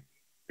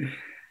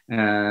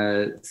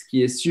 Ce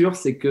qui est sûr,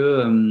 c'est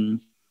que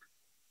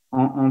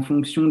en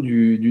fonction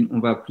on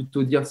va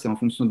plutôt dire c'est en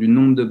fonction du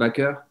nombre de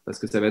backers, parce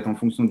que ça va être en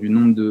fonction du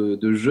nombre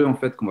de jeux en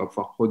fait qu'on va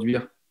pouvoir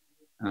produire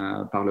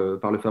par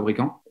le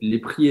fabricant. Les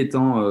prix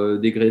étant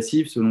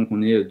dégressifs selon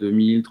qu'on ait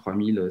 2000,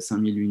 3000,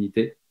 5000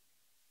 unités.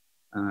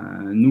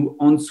 Nous,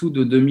 en dessous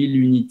de 2000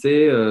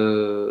 unités,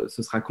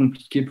 ce sera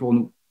compliqué pour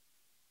nous.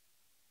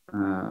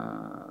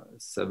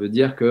 Ça veut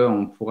dire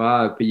qu'on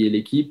pourra payer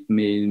l'équipe,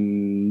 mais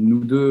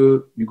nous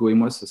deux, Hugo et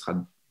moi, ce sera,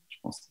 je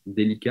pense,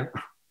 délicat.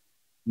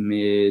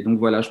 Mais donc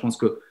voilà, je pense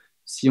que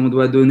si on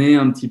doit donner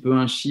un petit peu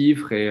un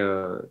chiffre et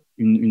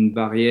une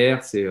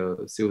barrière, c'est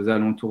aux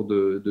alentours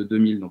de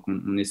 2000. Donc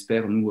on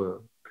espère, nous,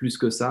 plus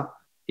que ça.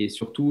 Et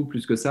surtout,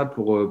 plus que ça,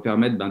 pour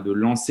permettre de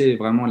lancer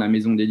vraiment la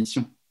maison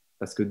d'édition.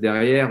 Parce que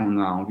derrière, on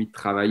a envie de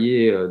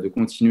travailler, de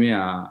continuer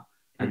à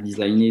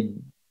designer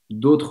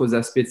d'autres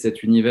aspects de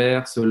cet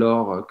univers. Ce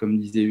lore, comme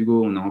disait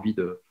Hugo, on a envie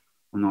de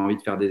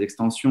faire des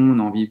extensions, on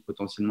a envie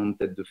potentiellement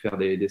peut-être de faire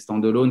des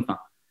stand-alone. Enfin,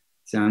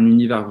 c'est un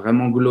univers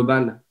vraiment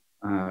global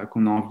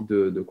qu'on a envie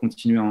de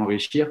continuer à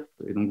enrichir.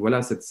 Et donc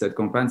voilà, cette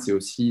campagne, c'est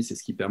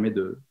ce qui permet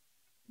de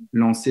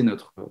lancer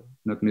notre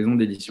maison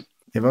d'édition.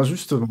 Et bien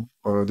justement,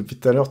 depuis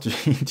tout à l'heure, tu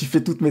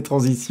fais toutes mes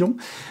transitions.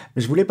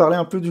 Mais je voulais parler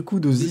un peu du coup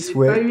de Je This n'ai pas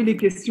Way. eu les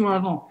questions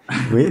avant.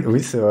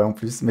 Oui, c'est vrai en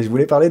plus. Mais je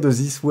voulais parler de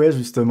This Way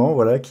justement,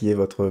 voilà, qui est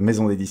votre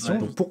maison d'édition. Ouais.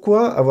 Donc,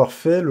 pourquoi avoir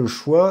fait le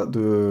choix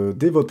de,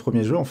 dès votre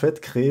premier jeu, en fait,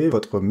 créer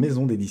votre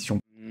maison d'édition?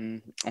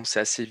 On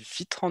s'est assez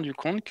vite rendu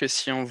compte que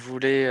si on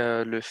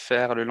voulait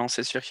le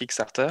lancer sur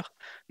Kickstarter,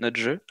 notre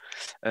jeu,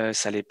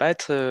 ça allait pas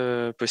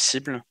être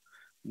possible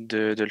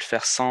de le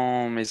faire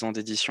sans maison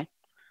d'édition.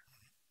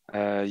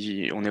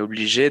 On est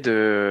obligé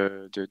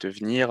de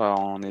devenir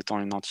en étant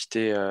une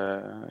entité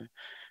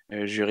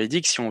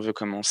juridique si on veut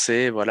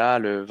commencer, voilà,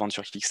 le vendre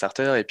sur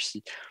Kickstarter et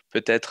puis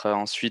peut-être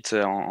ensuite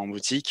en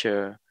boutique.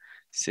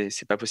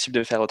 C'est pas possible de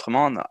le faire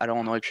autrement. Alors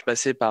on aurait pu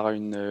passer par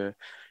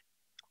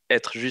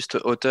être juste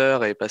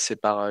auteur et passer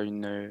par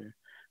une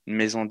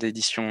maison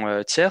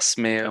d'édition tierce,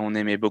 mais on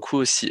aimait beaucoup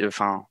aussi,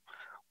 enfin,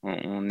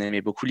 on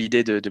aimait beaucoup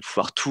l'idée de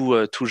pouvoir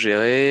tout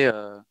gérer.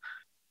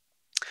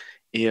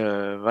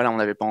 Voilà, on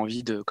n'avait pas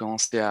envie de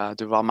commencer à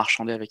devoir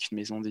marchander avec une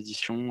maison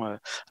d'édition.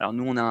 Alors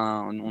nous, on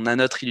a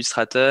notre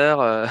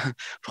illustrateur,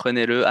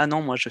 prenez-le. Ah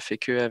non, moi je fais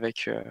que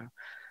avec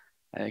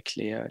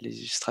les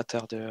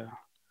illustrateurs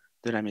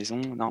de la maison.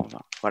 Non,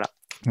 enfin, voilà.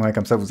 Ouais,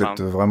 comme ça, vous Enfin,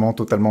 êtes vraiment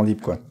totalement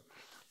libre, quoi.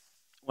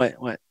 ouais.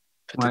 Ouais,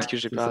 Peut-être que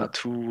j'ai c'est pas ça.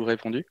 tout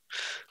répondu.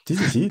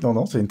 Si, non,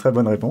 non, c'est une très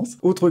bonne réponse.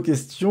 Autre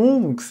question,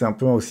 donc c'est un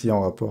peu aussi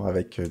en rapport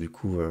avec du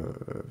coup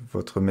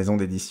votre maison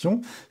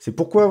d'édition. C'est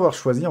pourquoi avoir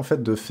choisi en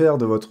fait de faire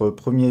de votre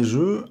premier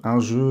jeu un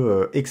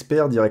jeu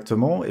expert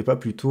directement et pas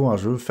plutôt un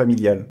jeu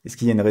familial. Est-ce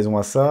qu'il y a une raison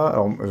à ça?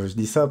 Alors je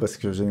dis ça parce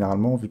que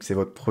généralement, vu que c'est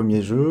votre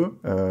premier jeu,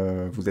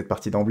 vous êtes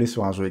parti d'emblée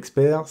sur un jeu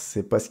expert.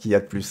 C'est pas ce qu'il y a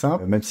de plus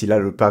simple. Même si là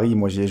le pari,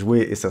 moi j'y ai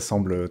joué et ça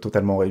semble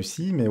totalement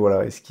réussi. Mais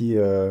voilà, est-ce qu'il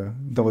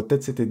dans votre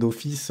tête c'était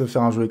d'office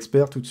faire un jeu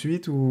expert tout de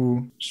suite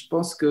ou? Je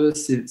pense que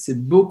c'est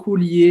beaucoup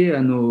lié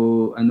à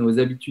nos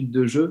habitudes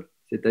de jeu,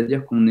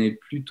 c'est-à-dire qu'on est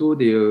plutôt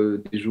des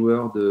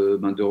joueurs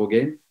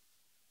d'Eurogame.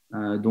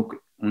 Donc,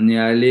 on est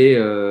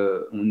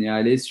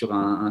allé sur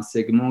un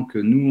segment que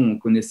nous, on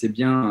connaissait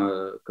bien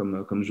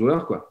comme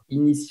joueurs, quoi.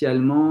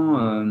 Initialement,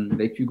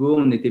 avec Hugo,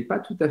 on n'était pas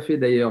tout à fait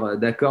d'ailleurs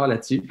d'accord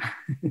là-dessus.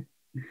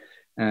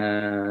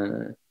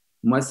 Euh,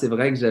 Moi, c'est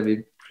vrai que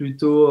j'avais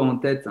plutôt en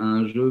tête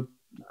un jeu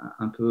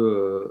un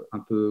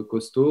peu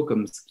costaud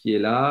comme ce qui est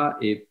là,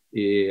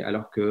 et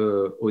alors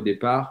qu'au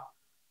départ,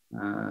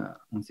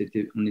 on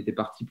était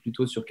parti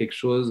plutôt sur quelque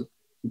chose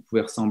qui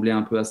pouvait ressembler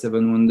un peu à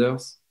Seven Wonders,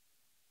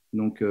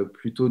 donc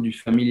plutôt du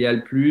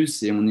familial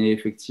plus, et on est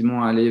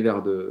effectivement allé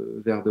vers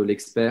de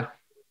l'expert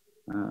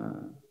euh,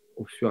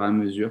 au fur et à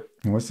mesure.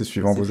 Ouais, c'est Ça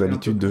suivant s'est vos fait un peu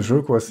habitudes de comme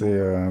jeu, quoi. ça.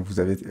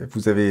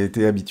 Vous avez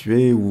été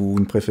habitué ou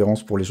une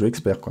préférence pour les jeux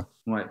experts, quoi.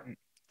 Ouais.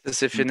 Ça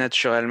s'est fait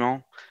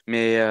naturellement,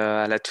 mais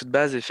à la toute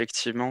base,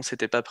 effectivement,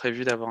 c'était pas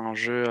prévu d'avoir un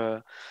jeu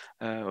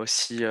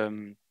aussi,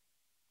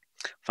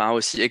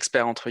 aussi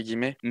expert entre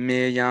guillemets.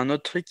 Mais il y a un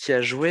autre truc qui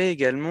a joué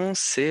également,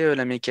 c'est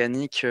la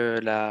mécanique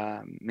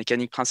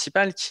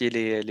principale, qui est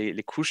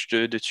les couches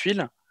de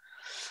tuiles.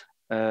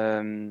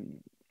 Euh,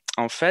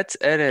 En fait,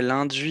 elle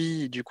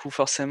induit du coup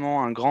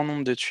forcément un grand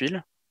nombre de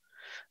tuiles.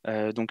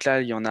 Donc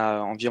là, il y en a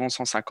environ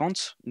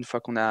 150 une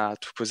fois qu'on a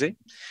tout posé.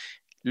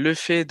 Le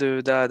fait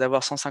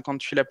d'avoir 150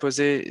 tuiles à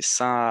poser,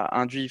 ça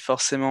induit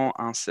forcément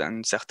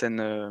une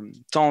certaine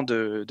temps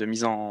de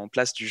mise en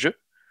place du jeu.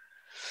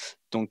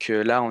 Donc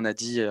là, on a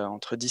dit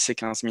entre 10 et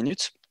 15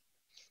 minutes.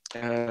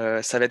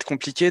 Ça va être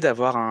compliqué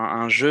d'avoir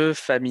un jeu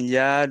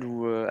familial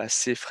ou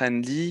assez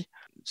friendly.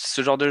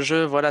 Ce genre de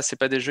jeu, voilà, c'est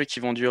pas des jeux qui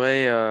vont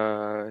durer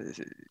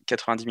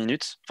 90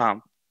 minutes.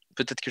 Enfin,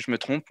 peut-être que je me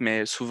trompe,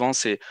 mais souvent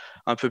c'est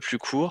un peu plus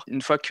court.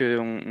 Une fois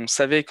qu'on on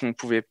savait qu'on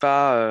pouvait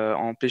pas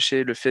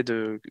empêcher le fait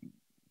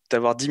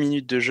d'avoir 10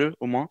 minutes de jeu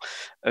au moins,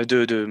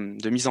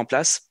 de mise en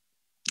place,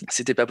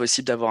 c'était pas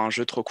possible d'avoir un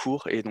jeu trop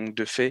court. Et donc,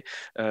 de fait,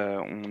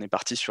 on est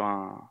parti sur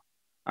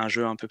un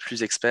jeu un peu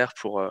plus expert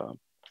pour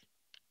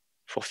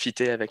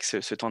fitter avec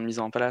ce temps de mise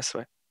en place.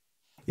 Ouais.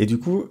 Et du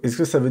coup, est-ce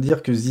que ça veut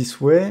dire que This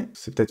Way,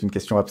 c'est peut-être une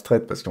question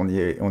abstraite parce on y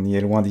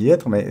est loin d'y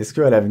être, mais est-ce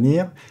qu'à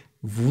l'avenir,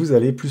 vous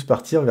allez plus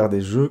partir vers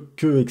des jeux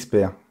que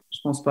experts? Je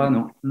pense pas,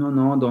 non. Non,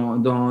 non,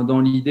 dans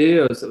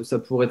l'idée, ça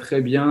pourrait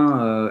très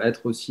bien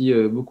être aussi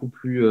beaucoup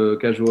plus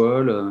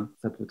casual.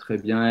 Ça peut très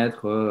bien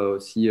être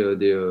aussi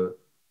des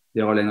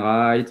roll and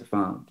write.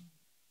 Enfin,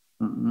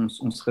 on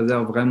se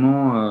réserve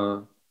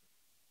vraiment.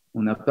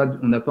 On n'a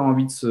pas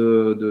envie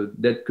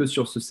d'être que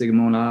sur ce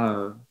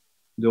segment-là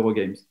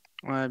d'Eurogames.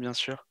 Ouais, bien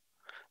sûr.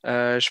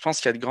 Je pense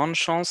qu'il y a de grandes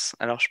chances,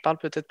 alors je parle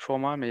peut-être pour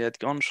moi, mais il y a de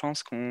grandes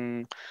chances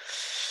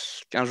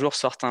qu'un jour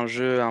sorte un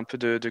jeu un peu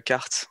de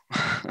cartes.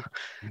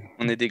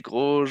 On est des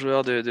gros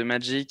joueurs de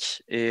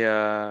Magic et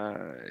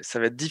ça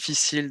va être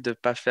difficile de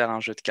pas faire un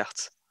jeu de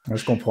cartes, Ouais,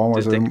 je comprends,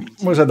 de deck moi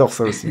building. j'adore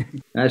ça aussi.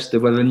 Ah, je te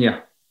vois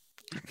venir.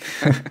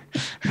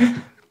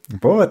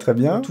 Bon, bah, très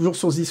bien. Toujours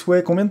sur This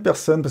Way, combien de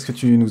personnes, parce que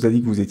tu nous as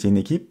dit que vous étiez une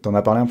équipe, t'en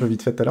as parlé un peu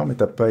vite fait tout à l'heure, mais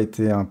t'as pas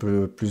été un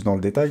peu plus dans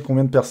le détail.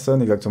 Combien de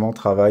personnes exactement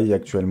travaillent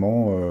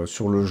actuellement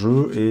sur le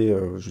jeu et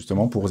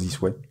justement pour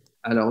This Way?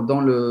 Alors,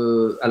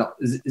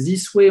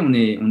 This Way, on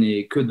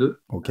est que deux.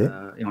 Ok.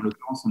 Et en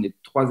l'occurrence, on est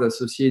trois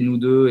associés, nous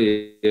deux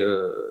et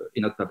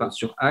notre papa.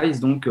 Sur Ice,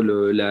 donc,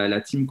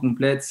 la team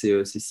complète,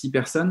 c'est 6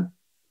 personnes.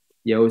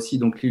 Il y a aussi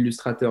donc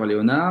l'illustrateur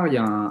Léonard, il y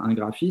a un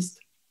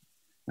graphiste,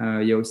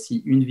 il y a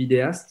aussi une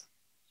vidéaste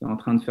qui est en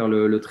train de faire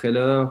le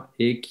trailer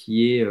et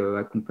qui est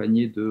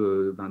accompagnée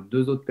de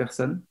 2 autres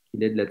personnes qui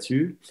l'aident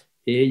là-dessus.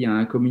 Et il y a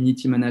un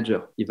community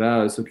manager qui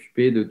va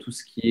s'occuper de tout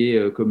ce qui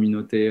est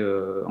communauté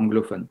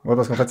anglophone. Ouais,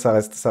 parce qu'en fait, ça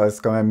reste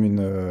quand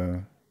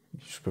même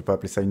je peux pas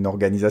appeler ça une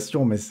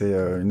organisation, mais c'est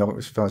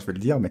enfin, je vais le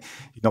dire, mais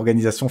une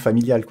organisation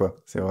familiale, quoi.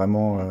 C'est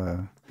vraiment,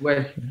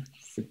 Ouais,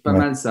 c'est pas ouais.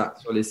 mal ça.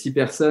 Sur les 6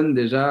 personnes,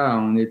 déjà,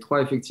 on est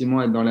trois effectivement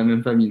à être dans la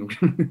même famille. Donc.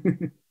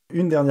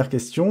 Une dernière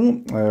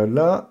question.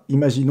 Là,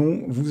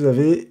 imaginons, vous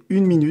avez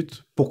 1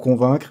 minute pour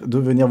convaincre de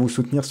venir vous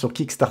soutenir sur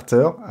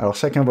Kickstarter. Alors,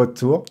 chacun votre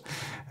tour.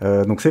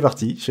 Donc, c'est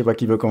parti. Je sais pas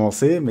qui veut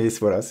commencer, mais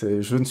voilà,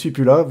 je ne suis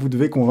plus là. Vous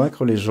devez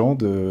convaincre les gens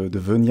de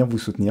venir vous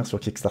soutenir sur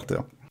Kickstarter.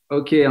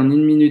 Ok, en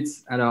 1 minute.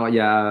 Alors, il y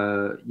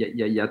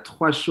a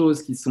 3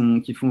 choses qui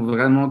font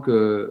vraiment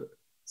que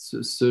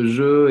ce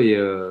jeu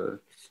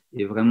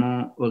est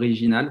vraiment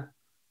original.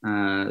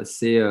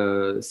 c'est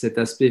cet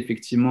aspect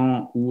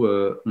effectivement où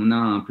on a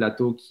un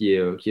plateau qui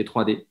est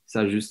 3D.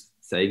 Ça, juste,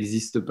 ça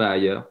n'existe pas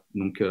ailleurs.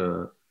 Donc,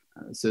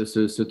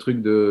 ce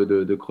truc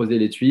de creuser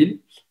les tuiles.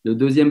 Le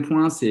deuxième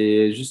point,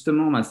 c'est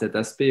justement cet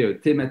aspect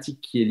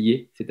thématique qui est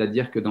lié.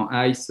 C'est-à-dire que dans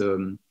Ice,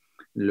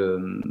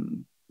 le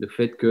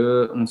fait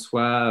qu'on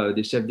soit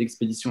des chefs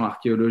d'expédition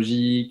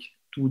archéologique,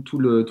 tout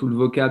le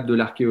vocable de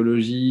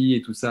l'archéologie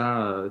et tout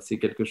ça, c'est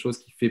quelque chose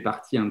qui fait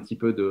partie un petit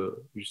peu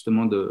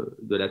justement de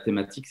la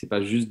thématique. C'est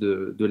pas juste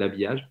de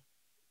l'habillage.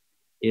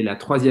 Et la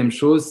troisième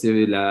chose,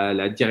 c'est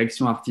la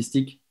direction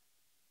artistique.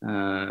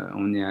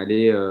 On est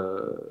allé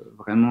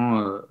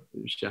vraiment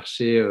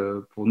chercher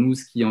pour nous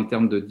ce qui, en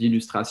termes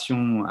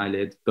d'illustration,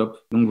 allait être top.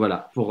 Donc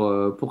voilà,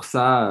 pour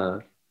ça,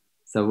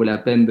 ça vaut la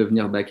peine de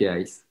venir backer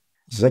Ice.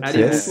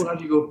 Allez, bon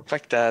courage, Hugo. Je crois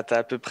que tu as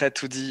à peu près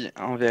tout dit.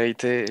 En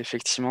vérité,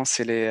 effectivement,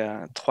 c'est les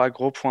 3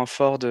 gros points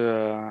forts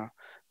de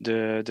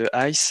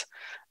Ice.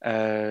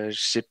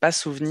 Je n'ai pas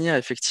souvenir,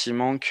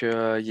 effectivement,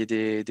 qu'il y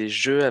ait des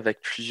jeux avec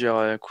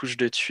plusieurs couches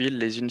de tuiles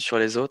les unes sur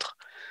les autres.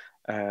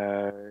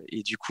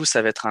 Et du coup,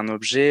 ça va être un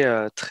objet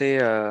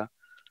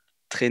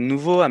très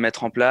nouveau à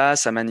mettre en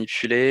place, à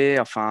manipuler.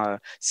 Enfin,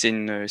 c'est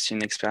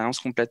une expérience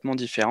complètement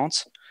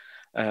différente.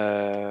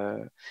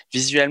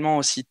 Visuellement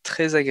aussi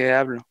très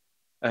agréable.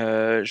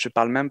 Je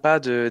parle même pas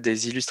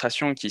des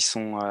illustrations qui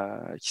sont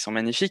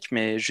magnifiques,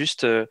 mais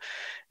juste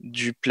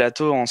du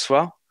plateau en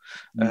soi.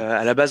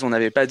 À la base, on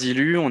n'avait pas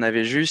d'illu, on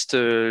avait juste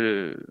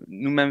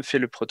nous-mêmes fait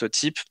le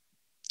prototype.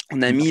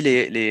 On a mis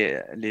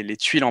les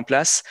tuiles en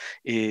place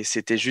et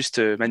c'était juste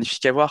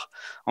magnifique à voir.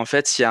 En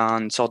fait, il y a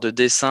une sorte de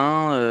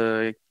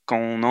dessin. Quand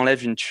on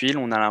enlève une tuile,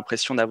 on a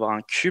l'impression d'avoir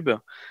un cube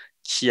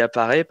qui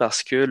apparaît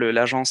parce que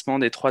l'agencement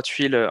des 3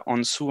 tuiles en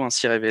dessous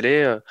ainsi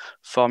révélées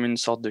forme une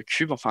sorte de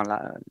cube, enfin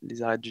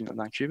les arêtes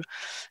d'un cube.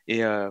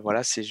 Et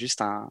voilà, c'est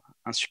juste un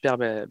super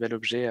bel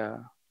objet à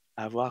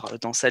avoir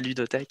dans sa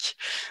ludothèque.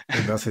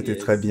 Eh ben, c'était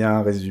très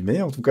bien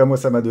résumé. En tout cas, moi,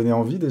 ça m'a donné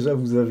envie. Déjà,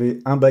 vous avez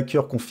un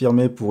backer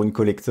confirmé pour une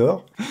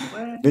collector.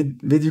 Ouais.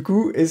 Mais du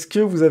coup, est-ce que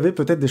vous avez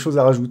peut-être des choses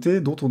à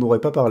rajouter dont on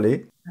n'aurait pas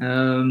parlé?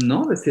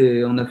 Non,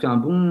 on a fait un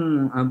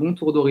bon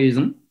tour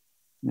d'horizon.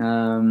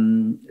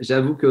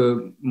 J'avoue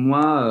que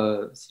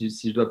moi, si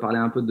je dois parler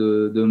un peu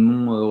de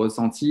mon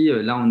ressenti,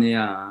 là on est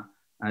à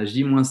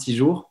J-6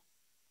 jours.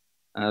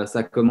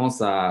 Ça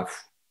commence à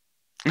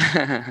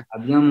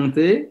bien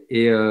monter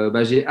et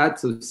j'ai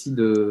hâte aussi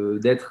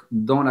d'être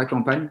dans la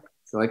campagne.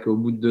 C'est vrai qu'au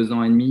bout de 2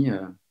 ans et demi,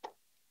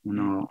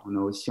 on a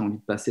aussi envie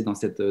de passer dans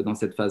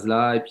cette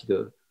phase-là et puis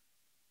de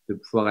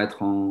pouvoir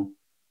être en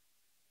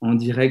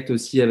direct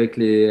aussi avec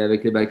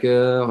les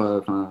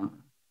backers,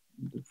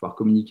 de pouvoir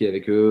communiquer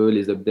avec eux,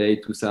 les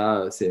updates, tout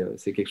ça,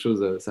 c'est quelque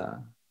chose, ça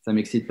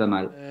m'excite pas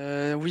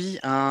mal. Oui,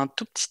 un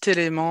tout petit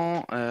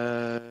élément,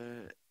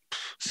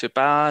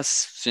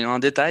 c'est un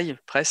détail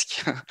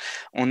presque.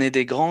 On est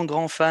des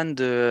grands fans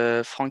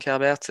de Frank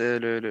Herbert,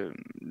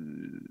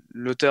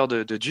 l'auteur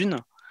de Dune.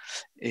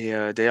 Et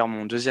d'ailleurs,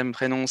 mon deuxième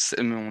prénom,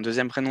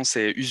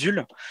 c'est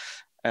Usul.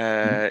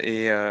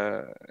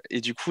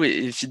 Et du coup,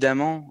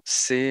 évidemment,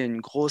 c'est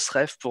une grosse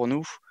rêve pour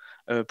nous,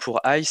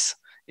 pour Ice.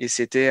 Et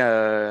c'était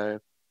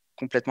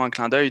complètement un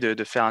clin d'œil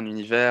de faire un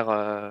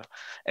univers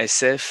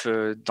SF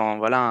dans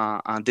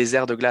voilà, un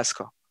désert de glace,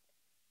 quoi.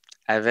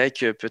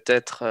 Avec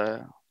peut-être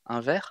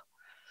un verre.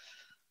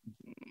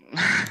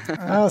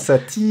 Ah, ça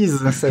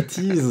tease.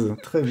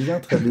 Très bien,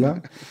 très bien.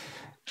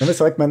 Non, mais c'est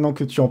vrai que maintenant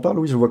que tu en parles,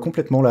 oui, je vois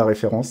complètement la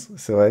référence.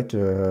 C'est vrai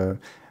que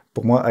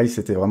pour moi, Ice,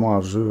 c'était vraiment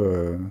un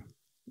jeu.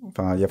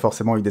 Enfin, il y a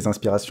forcément eu des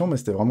inspirations, mais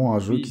c'était vraiment un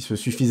jeu qui se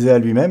suffisait à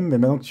lui-même. Mais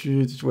maintenant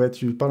que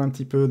tu parles un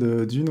petit peu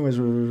de Dune, ouais,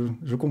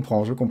 je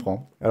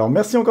comprends. Alors,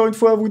 merci encore une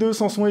fois à vous deux,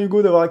 Samson et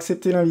Hugo, d'avoir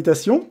accepté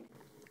l'invitation.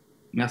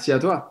 Merci à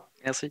toi.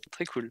 Merci,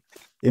 très cool.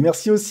 Et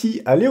merci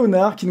aussi à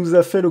Léonard qui nous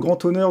a fait le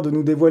grand honneur de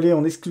nous dévoiler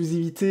en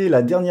exclusivité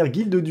la dernière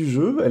guilde du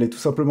jeu. Elle est tout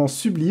simplement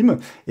sublime.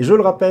 Et je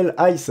le rappelle,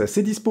 Ice,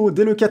 c'est dispo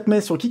dès le 4 mai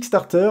sur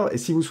Kickstarter. Et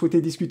si vous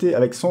souhaitez discuter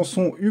avec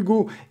Samson,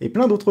 Hugo et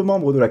plein d'autres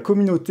membres de la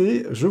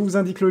communauté, je vous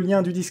indique le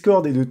lien du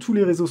Discord et de tous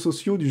les réseaux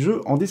sociaux du jeu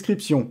en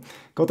description.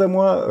 Quant à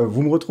moi,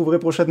 vous me retrouverez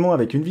prochainement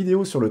avec une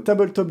vidéo sur le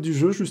tabletop du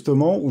jeu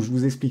justement, où je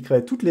vous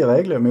expliquerai toutes les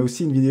règles, mais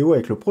aussi une vidéo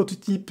avec le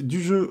prototype du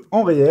jeu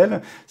en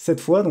réel, cette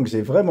fois, donc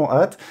j'ai vraiment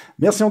hâte.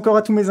 Merci encore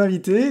à tous mes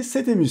invités,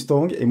 c'était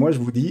Mustang, et moi je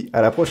vous dis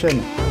à la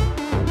prochaine.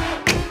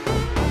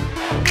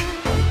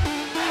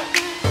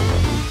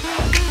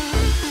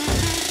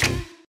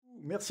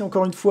 Merci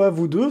encore une fois à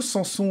vous deux,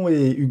 Samson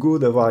et Hugo,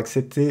 d'avoir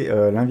accepté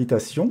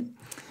l'invitation.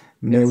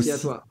 Merci aussi à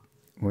toi.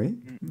 Oui,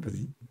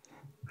 vas-y.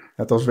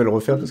 Attends, je vais le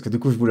refaire parce que du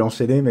coup je voulais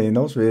enchaîner, mais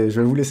non, je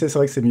vais vous laisser, c'est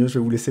vrai que c'est mieux, je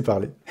vais vous laisser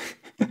parler.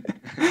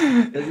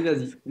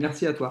 Vas-y,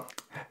 merci à toi.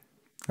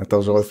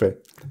 Attends, je refais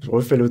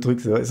le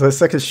truc, c'est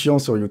ça qui est chiant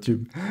sur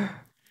YouTube.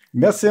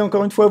 Merci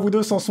encore une fois à vous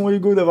deux, Samson et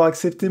Hugo, d'avoir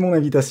accepté mon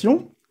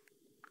invitation.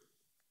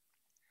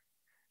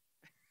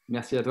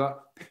 Merci à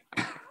toi.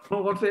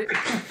 On refait.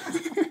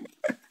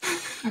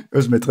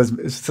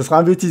 Ça sera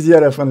un bêtisier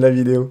à la fin de la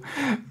vidéo.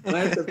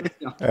 Ouais, ça peut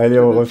bien. Allez,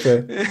 on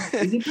refait.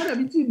 J'ai pas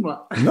l'habitude,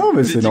 moi. Non,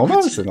 mais c'est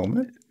normal, c'est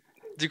normal.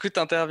 Du coup,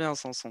 t'interviens,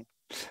 Samson.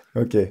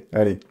 Ok,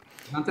 allez.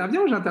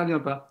 J'interviens ou j'interviens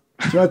pas?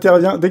 Tu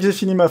interviens. Dès que j'ai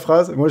fini ma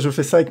phrase, moi je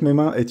fais ça avec mes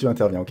mains et tu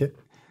interviens, ok?